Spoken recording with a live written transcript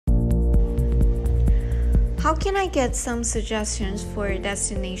How can I get some suggestions for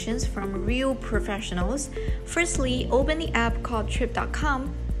destinations from real professionals? Firstly, open the app called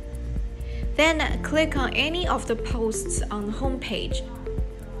trip.com. Then click on any of the posts on the homepage.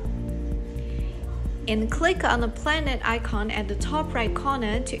 And click on the planet icon at the top right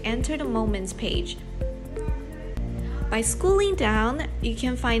corner to enter the Moments page. By scrolling down, you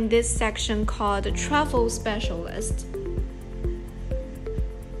can find this section called Travel Specialist.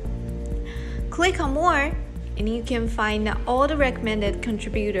 Click on More, and you can find all the recommended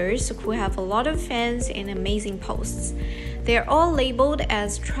contributors who have a lot of fans and amazing posts. They're all labeled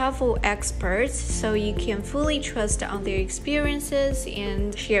as travel experts, so you can fully trust on their experiences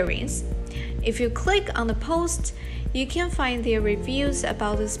and sharings. If you click on the post, you can find their reviews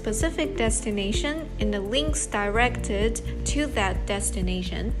about a specific destination and the links directed to that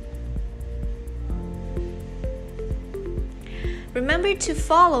destination. Remember to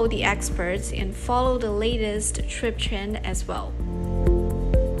follow the experts and follow the latest trip trend as well.